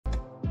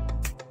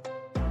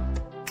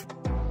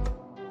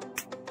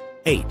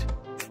8.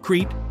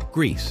 Crete,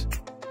 Greece.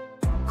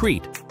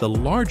 Crete, the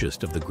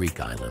largest of the Greek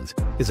islands,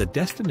 is a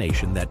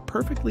destination that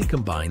perfectly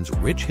combines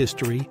rich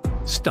history,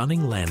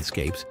 stunning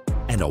landscapes,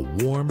 and a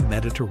warm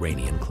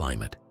Mediterranean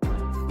climate.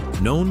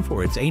 Known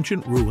for its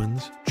ancient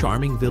ruins,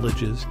 charming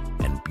villages,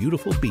 and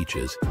beautiful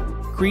beaches,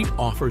 Crete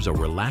offers a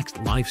relaxed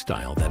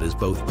lifestyle that is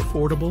both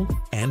affordable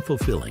and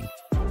fulfilling.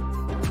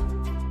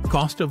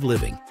 Cost of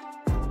living.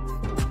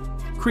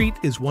 Crete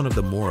is one of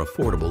the more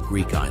affordable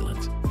Greek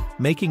islands,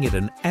 making it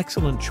an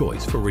excellent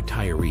choice for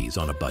retirees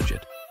on a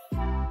budget.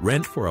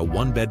 Rent for a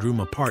one-bedroom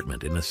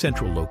apartment in a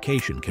central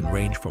location can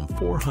range from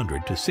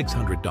 $400 to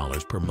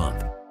 $600 per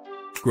month.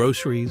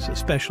 Groceries,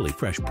 especially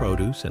fresh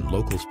produce and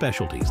local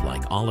specialties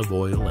like olive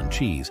oil and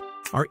cheese,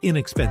 are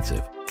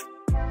inexpensive.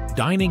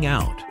 Dining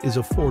out is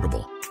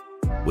affordable,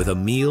 with a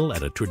meal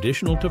at a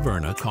traditional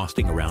taverna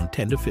costing around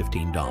 $10 to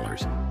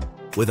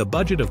 $15. With a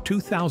budget of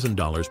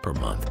 $2,000 per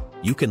month,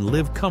 you can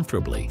live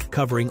comfortably,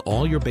 covering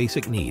all your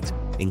basic needs,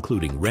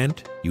 including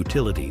rent,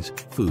 utilities,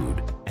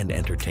 food, and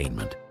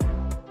entertainment.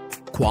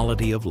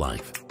 Quality of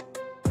life.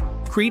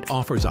 Crete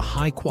offers a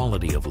high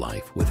quality of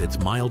life with its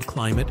mild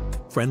climate,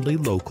 friendly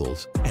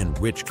locals, and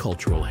rich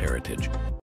cultural heritage.